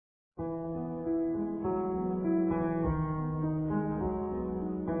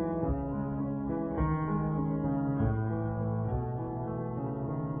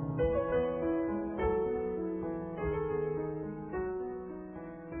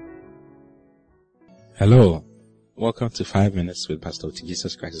Hello. Welcome to 5 Minutes with Pastor Oti.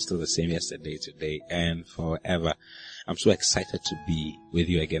 Jesus Christ is still the same yesterday, today, and forever. I'm so excited to be with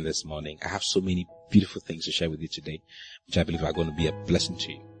you again this morning. I have so many beautiful things to share with you today, which I believe are going to be a blessing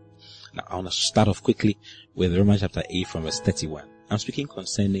to you. Now, I want to start off quickly with Romans chapter 8 from verse 31. I'm speaking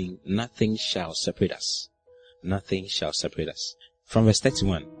concerning nothing shall separate us. Nothing shall separate us. From verse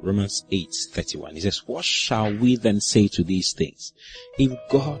 31, Romans 8:31, he says, "What shall we then say to these things? If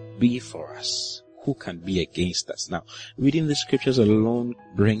God be for us, who can be against us?" Now, reading the scriptures alone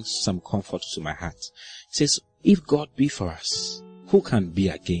brings some comfort to my heart. It says, if God be for us, who can be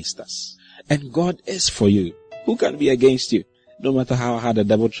against us? And God is for you. Who can be against you? No matter how hard the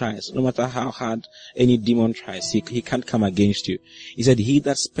devil tries, no matter how hard any demon tries, he can't come against you. He said, he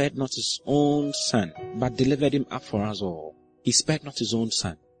that spared not his own son, but delivered him up for us all. He spared not his own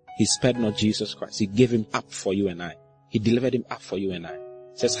son. He spared not Jesus Christ. He gave him up for you and I. He delivered him up for you and I.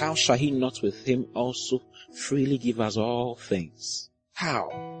 It says, how shall he not with him also freely give us all things?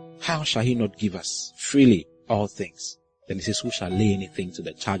 How? How shall he not give us freely all things? Then he says, who shall lay anything to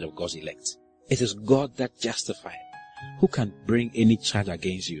the charge of God's elect? It is God that justifies. Who can bring any charge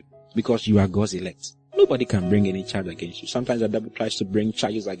against you? Because you are God's elect. Nobody can bring any charge against you. Sometimes the devil tries to bring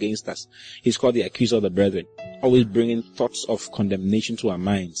charges against us. He's called the accuser of the brethren, always bringing thoughts of condemnation to our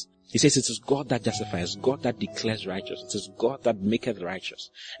minds. He says it is God that justifies, God that declares righteous. It is God that maketh righteous.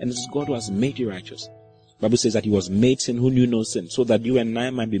 And it is God who has made you righteous. The Bible says that he was made sin who knew no sin, so that you and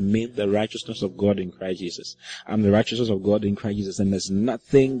I might be made the righteousness of God in Christ Jesus. I'm the righteousness of God in Christ Jesus, and there's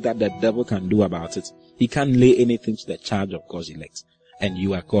nothing that the devil can do about it. He can't lay anything to the charge of God's elect. And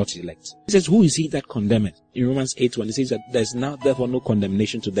you are God's elect. He says, who is he that condemneth? In Romans 8:1, he says that there's now therefore no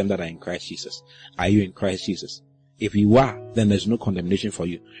condemnation to them that are in Christ Jesus. Are you in Christ Jesus? If you are, then there's no condemnation for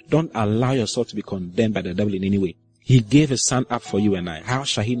you. Don't allow yourself to be condemned by the devil in any way. He gave his son up for you and I. How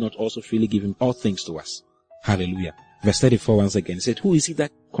shall he not also freely give him all things to us? Hallelujah. Verse 34 once again, he said, who is he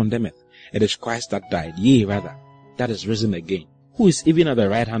that condemneth? It is Christ that died, yea rather, that is risen again, who is even at the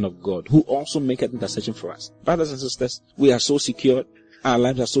right hand of God, who also maketh intercession for us. Brothers and sisters, we are so secure. Our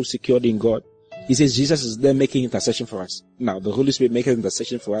lives are so secured in God. He says Jesus is there making intercession for us. Now, the Holy Spirit making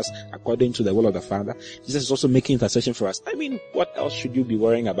intercession for us according to the will of the Father. Jesus is also making intercession for us. I mean, what else should you be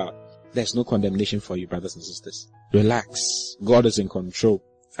worrying about? There's no condemnation for you, brothers and sisters. Relax. God is in control.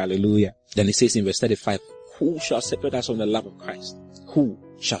 Hallelujah. Then he says in verse 35, who shall separate us from the love of Christ? Who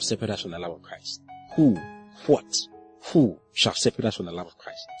shall separate us from the love of Christ? Who? What? Who shall separate us from the love of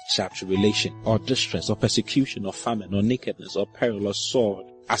Christ? Shall tribulation, or distress, or persecution, or famine, or nakedness, or peril, or sword?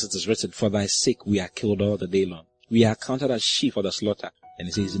 As it is written, for thy sake we are killed all the day long. We are counted as sheep for the slaughter. And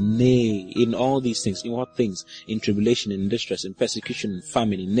he says, nay, in all these things, in what things? In tribulation, in distress, in persecution, in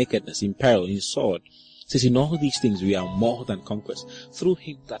famine, in nakedness, in peril, in sword. He says, in all these things we are more than conquerors through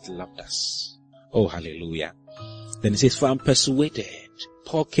him that loved us. Oh, hallelujah. Then he says, for I am persuaded.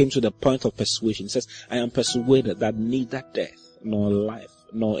 Paul came to the point of persuasion. He says, I am persuaded that neither death, nor life,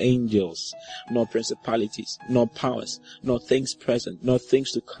 nor angels, nor principalities, nor powers, nor things present, nor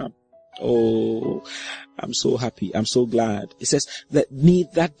things to come. Oh, I'm so happy. I'm so glad. It says that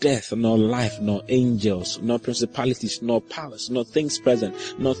neither death, nor life, nor angels, nor principalities, nor powers, nor things present,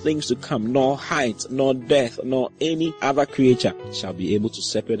 nor things to come, nor height, nor depth, nor any other creature shall be able to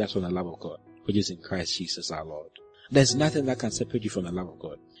separate us from the love of God, which is in Christ Jesus our Lord. There's nothing that can separate you from the love of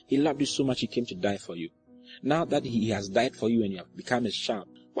God. He loved you so much, he came to die for you. Now that he has died for you and you have become his child,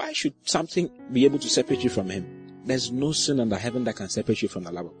 why should something be able to separate you from him? There's no sin under heaven that can separate you from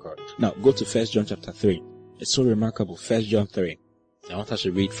the love of God. Now, go to 1 John chapter 3. It's so remarkable. 1 John 3. I want us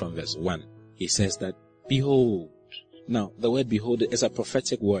to read from verse 1. He says that, behold. Now, the word behold is a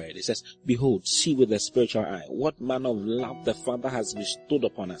prophetic word. It says, behold, see with the spiritual eye what manner of love the Father has bestowed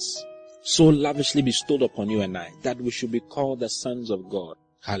upon us. So lavishly bestowed upon you and I, that we should be called the sons of God.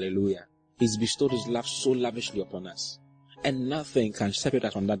 Hallelujah. He's bestowed his love so lavishly upon us. And nothing can separate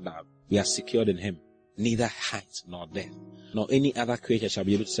us from that love. We are secured in him. Neither height nor depth, nor any other creature shall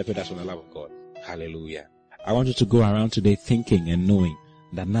be able to separate us from the love of God. Hallelujah. I want you to go around today thinking and knowing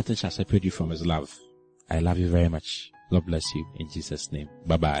that nothing shall separate you from his love. I love you very much. God bless you in Jesus' name.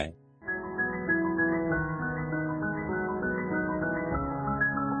 Bye-bye.